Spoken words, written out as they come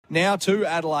now to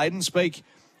Adelaide and speak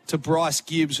to Bryce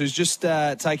Gibbs, who's just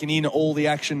taken in all the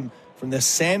action from the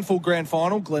Sanfl Grand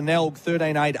Final. Glenelg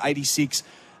 13-8, 86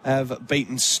 have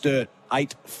beaten Sturt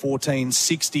 8-14,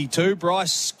 62.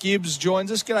 Bryce Gibbs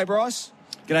joins us. G'day, Bryce.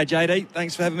 G'day, JD.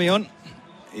 Thanks for having me on.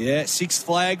 Yeah, sixth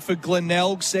flag for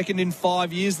Glenelg, second in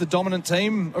 5 years, the dominant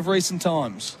team of recent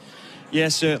times. Yeah,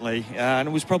 certainly. And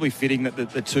it was probably fitting that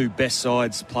the two best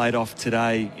sides played off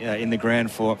today in the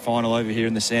grand final over here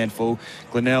in the Sanfl.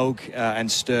 Glenelg and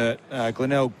Sturt.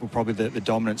 Glenelg were probably the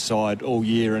dominant side all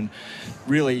year and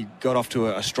really got off to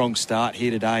a strong start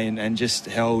here today and just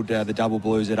held the Double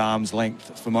Blues at arm's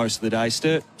length for most of the day.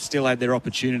 Sturt still had their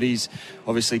opportunities,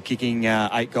 obviously kicking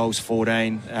 8 goals,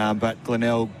 14, but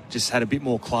Glenelg just had a bit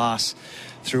more class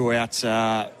throughout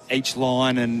each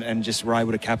line and just were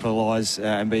able to capitalise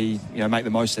and make the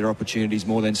most of their opportunities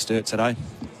more than Sturt today.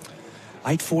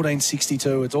 8-14,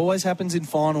 62. It always happens in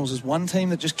finals. There's one team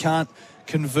that just can't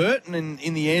convert, and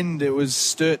in the end it was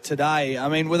Sturt today. I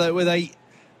mean, were they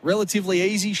relatively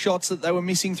easy shots that they were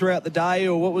missing throughout the day,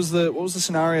 or what was the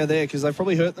scenario there? Because they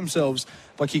probably hurt themselves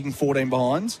by kicking 14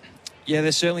 behinds. Yeah,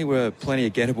 there certainly were plenty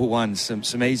of gettable ones,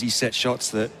 some easy set shots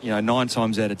that, 9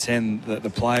 times out of 10 the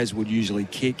players would usually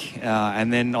kick.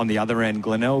 And then on the other end,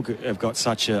 Glenelg have got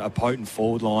such a potent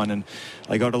forward line and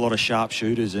they got a lot of sharp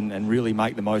shooters and really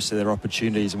make the most of their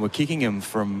opportunities. And we're kicking them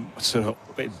from sort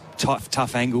of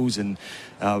tough angles and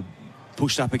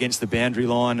pushed up against the boundary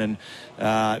line, and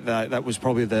that was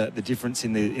probably the difference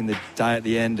in the day at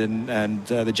the end. And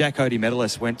the Jack Odie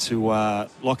medalist went to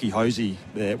Lockie Hosey,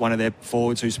 one of their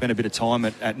forwards who spent a bit of time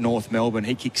at North Melbourne.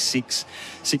 He kicked six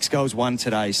goals, 1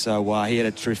 today, so he had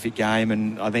a terrific game.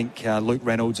 And I think Luke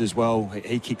Reynolds as well,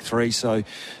 he kicked 3, so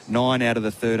 9 out of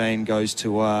the 13 goes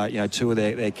to 2 of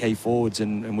their key forwards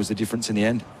and was the difference in the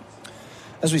end.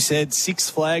 As we said,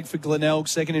 sixth flag for Glenelg,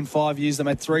 second in 5 years. They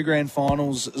made 3 grand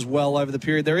finals as well over the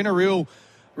period. They're in a real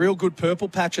good purple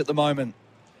patch at the moment.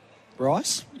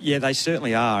 Bryce? Yeah, they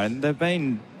certainly are, and they've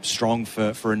been strong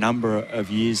for a number of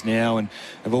years now and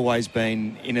have always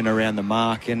been in and around the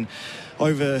mark. And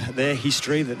over their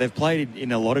history, that they've played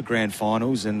in a lot of grand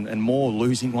finals and more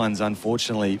losing ones,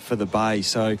 unfortunately, for the Bay.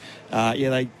 So,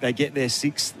 they get their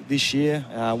 6th this year.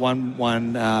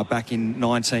 Won back in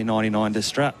 1999 to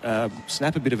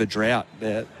snap a bit of a drought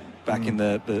there back in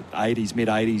the 80s,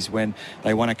 mid-80s, when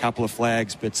they won a couple of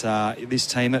flags. But this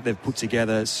team that they've put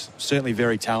together is certainly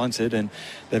very talented, and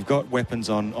they've got weapons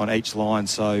on each line.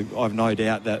 So I've no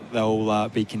doubt that they'll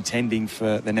be contending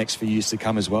for the next few years to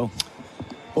come as well.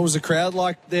 What was the crowd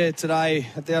like there today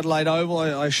at the Adelaide Oval?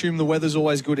 I assume the weather's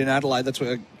always good in Adelaide. That's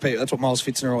what Miles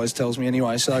Fitzner always tells me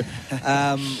anyway. So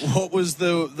what was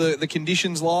the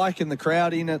conditions like and the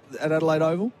crowd in at Adelaide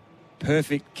Oval?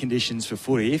 Perfect conditions for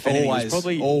footy. If anything, it was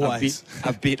probably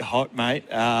a bit hot, mate.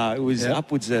 It was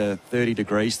upwards of 30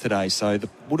 degrees today, so it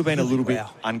would have been a little bit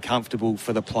uncomfortable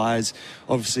for the players.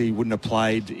 Obviously, wouldn't have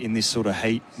played in this sort of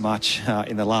heat much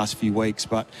in the last few weeks,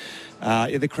 but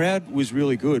the crowd was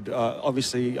really good.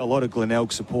 Obviously, a lot of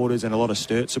Glenelg supporters and a lot of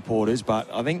Sturt supporters, but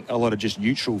I think a lot of just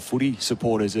neutral footy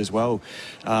supporters as well.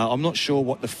 I'm not sure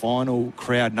what the final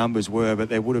crowd numbers were, but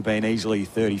there would have been easily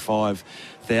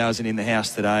 35,000 in the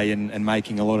house today and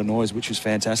making a lot of noise, which was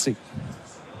fantastic.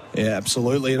 Yeah,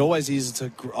 absolutely. It always is.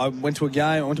 I went to a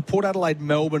game. I went to Port Adelaide,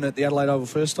 Melbourne at the Adelaide Oval.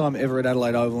 First time ever at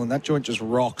Adelaide Oval, and that joint just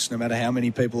rocks no matter how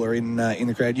many people are in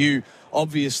the crowd. You,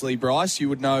 obviously, Bryce, you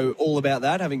would know all about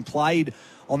that, having played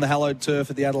on the hallowed turf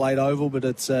at the Adelaide Oval, but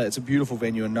it's a beautiful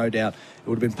venue, and no doubt it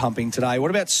would have been pumping today.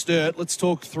 What about Sturt? Let's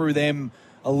talk through them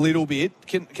a little bit.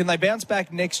 Can they bounce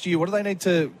back next year? What do they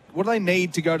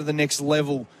need to go to the next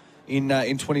level in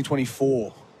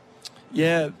 2024?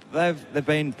 Yeah, they've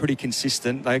been pretty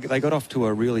consistent. They got off to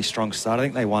a really strong start. I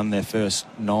think they won their first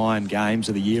 9 games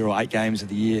of the year or 8 games of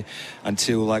the year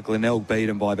until Glenelg beat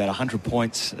them by about 100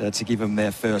 points to give them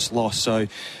their first loss. So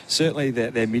certainly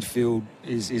their midfield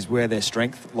is where their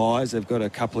strength lies. They've got a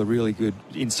couple of really good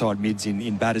inside mids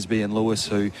in Battersby and Lewis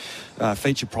who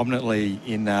feature prominently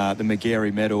in the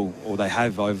McGarry medal, or they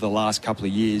have over the last couple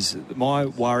of years. My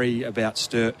worry about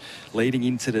Sturt leading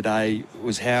into today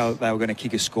was how they were going to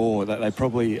kick a score. That they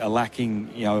probably are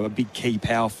lacking, a big key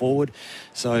power forward.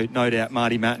 So no doubt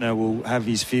Marty Matner will have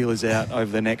his feelers out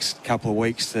over the next couple of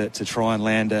weeks to try and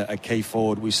land a key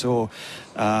forward. We saw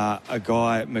a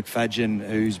guy, McFadgen,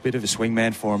 who's a bit of a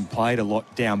swingman for him, played a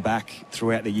lot down back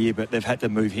throughout the year, but they've had to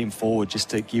move him forward just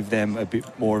to give them a bit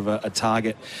more of a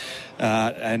target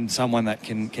and someone that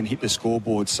can hit the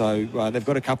scoreboard. So they've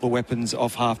got a couple of weapons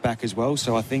off half-back as well.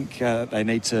 So I think they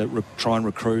need to try and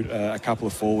recruit a couple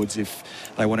of forwards if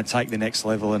they want to take the next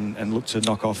level and look to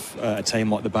knock off a team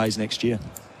like the Bays next year.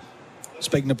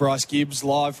 Speaking to Bryce Gibbs,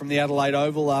 live from the Adelaide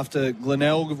Oval after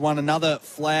Glenelg have won another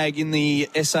flag in the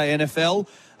SANFL.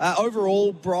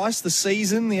 Overall, Bryce, the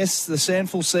season, the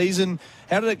Sanfl season,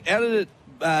 how did it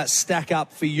stack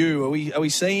up for you? Are we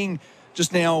seeing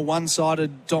just now a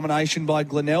one-sided domination by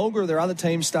Glenelg, or are there other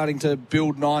teams starting to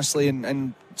build nicely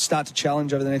and start to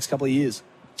challenge over the next couple of years?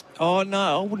 Oh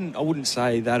no, I wouldn't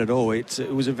say that at all. It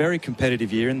was a very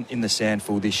competitive year in the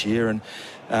Sanfl this year, and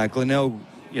Glenelg,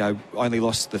 only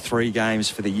lost the 3 games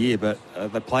for the year, but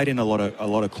they played in a lot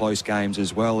of close games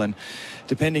as well. And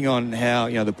depending on how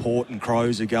the Port and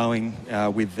Crows are going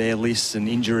with their lists and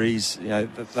injuries,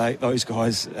 those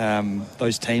guys,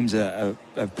 those teams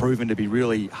have proven to be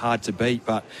really hard to beat.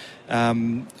 But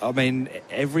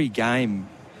every game,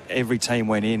 every team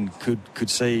went in could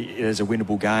see it as a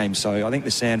winnable game. So I think the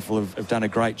Sanfl have done a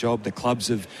great job. The clubs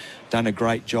have done a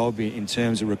great job in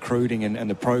terms of recruiting and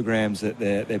the programs that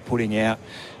they're putting out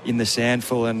in the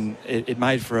Sanfl, and it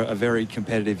made for a very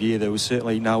competitive year. There was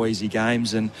certainly no easy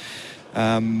games, and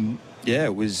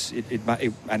it was.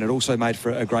 And it also made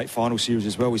for a great final series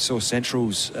as well. We saw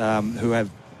Centrals, who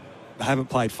haven't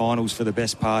played finals for the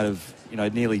best part of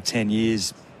nearly 10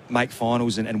 years, make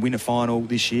finals and win a final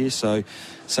this year. So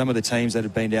some of the teams that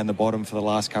have been down the bottom for the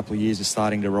last couple of years are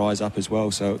starting to rise up as well.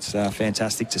 So it's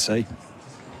fantastic to see.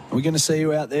 Are we going to see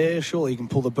you out there? Surely you can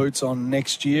pull the boots on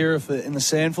next year in the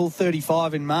Sanfl.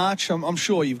 35 in March. I'm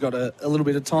sure you've got a little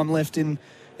bit of time left in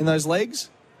those legs.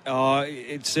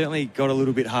 It certainly got a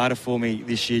little bit harder for me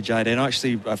this year, JD. And I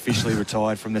actually officially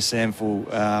retired from the Sanfl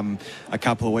a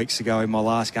couple of weeks ago in my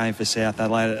last game for South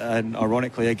Adelaide, and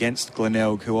ironically against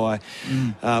Glenelg, who I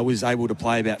was able to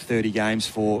play about 30 games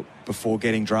for before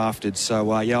getting drafted.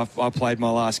 So, I played my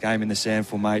last game in the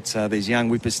Sanfl, mates. These young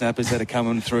whippersnappers that are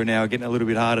coming through now are getting a little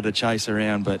bit harder to chase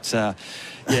around. But,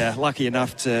 lucky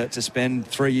enough to spend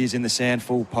 3 years in the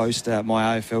Sanfl post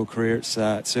my AFL career. It's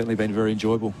certainly been very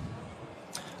enjoyable.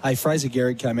 Hey, Fraser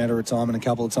Gehrig came out of retirement a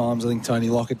couple of times. I think Tony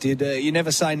Lockett did. You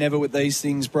never say never with these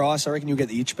things, Bryce. I reckon you'll get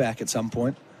the itch back at some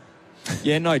point.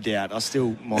 Yeah, no doubt. I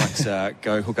still might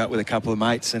go hook up with a couple of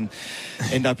mates and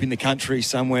end up in the country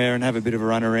somewhere and have a bit of a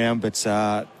run around. But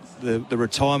the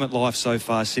retirement life so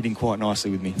far is sitting quite nicely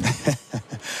with me.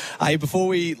 Hey, before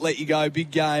we let you go,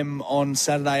 big game on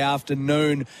Saturday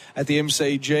afternoon at the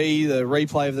MCG, the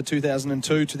replay of the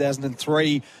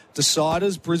 2002-2003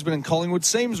 deciders, Brisbane and Collingwood.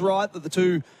 Seems right that the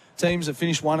two teams that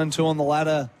finished 1 and 2 on the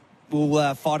ladder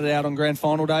will fight it out on grand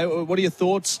final day. What are your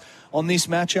thoughts on this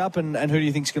matchup, and who do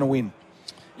you think is going to win?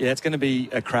 Yeah, it's going to be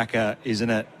a cracker, isn't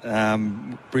it?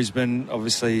 Brisbane,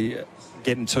 obviously,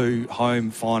 getting 2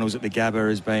 home finals at the Gabba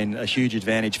has been a huge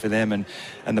advantage for them, and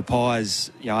the Pies,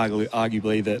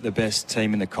 arguably the best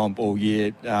team in the comp all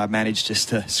year, managed just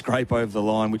to scrape over the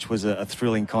line, which was a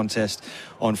thrilling contest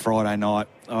on Friday night.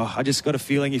 I just got a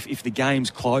feeling if the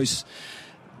game's close,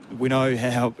 we know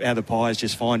how the Pies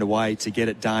just find a way to get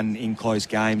it done in close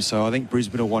games. So I think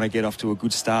Brisbane will want to get off to a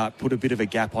good start, put a bit of a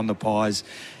gap on the Pies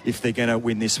if they're going to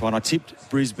win this one. I tipped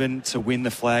Brisbane to win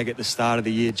the flag at the start of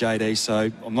the year, JD, so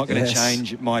I'm not going to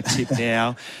change my tip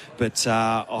now. But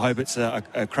I hope it's a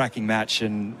cracking match,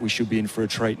 and we should be in for a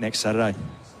treat next Saturday.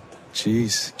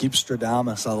 Jeez,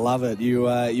 Gibbs-Stradamus, I love it.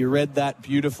 You read that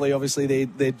beautifully. Obviously,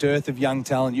 their dearth of young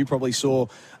talent, you probably saw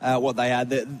what they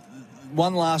had.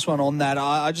 One last one on that.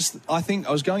 I think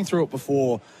I was going through it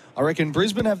before. I reckon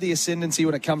Brisbane have the ascendancy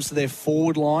when it comes to their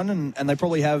forward line, and they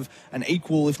probably have an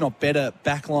equal, if not better,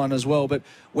 back line as well. But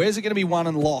where's it going to be won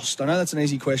and lost? I know that's an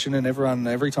easy question, and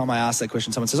every time I ask that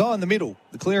question, someone says, in the middle,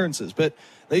 the clearances. But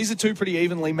these are two pretty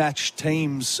evenly matched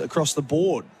teams across the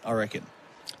board, I reckon.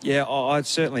 Yeah, I'd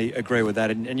certainly agree with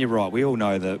that. And you're right. We all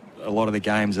know that a lot of the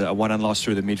games are won and lost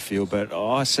through the midfield, but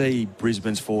I see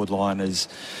Brisbane's forward line as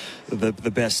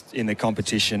the best in the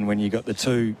competition when you got the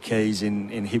 2 keys in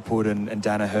Hipwood and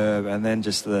Danaher, and then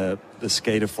just the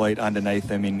Skeeter fleet underneath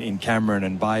them in Cameron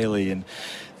and Bailey, and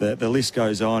the list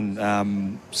goes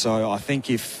on. So I think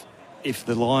if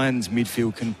the Lions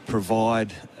midfield can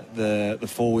provide the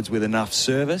forwards with enough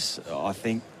service, I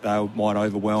think they might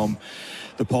overwhelm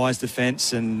the Pies'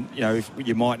 defence, and if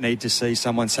you might need to see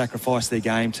someone sacrifice their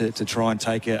game to try and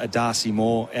take a Darcy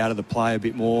Moore out of the play a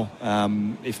bit more.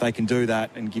 If they can do that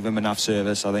and give them enough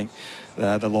service, I think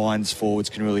the Lions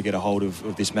forwards can really get a hold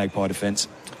of this Magpie defence.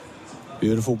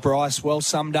 Beautiful. Bryce, well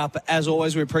summed up. As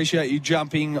always, we appreciate you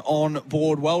jumping on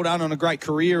board. Well done on a great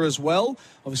career as well.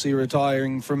 Obviously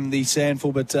retiring from the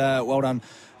Sanfl, but well done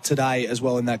today as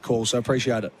well in that call, so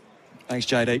appreciate it. Thanks,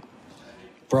 JD.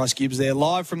 Bryce Gibbs there,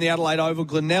 live from the Adelaide Oval.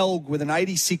 Glenelg with an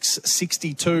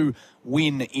 86-62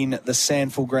 win in the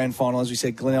Sanfl Grand Final. As we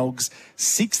said, Glenelg's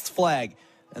 6th flag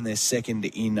and their 2nd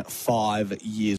in 5 years.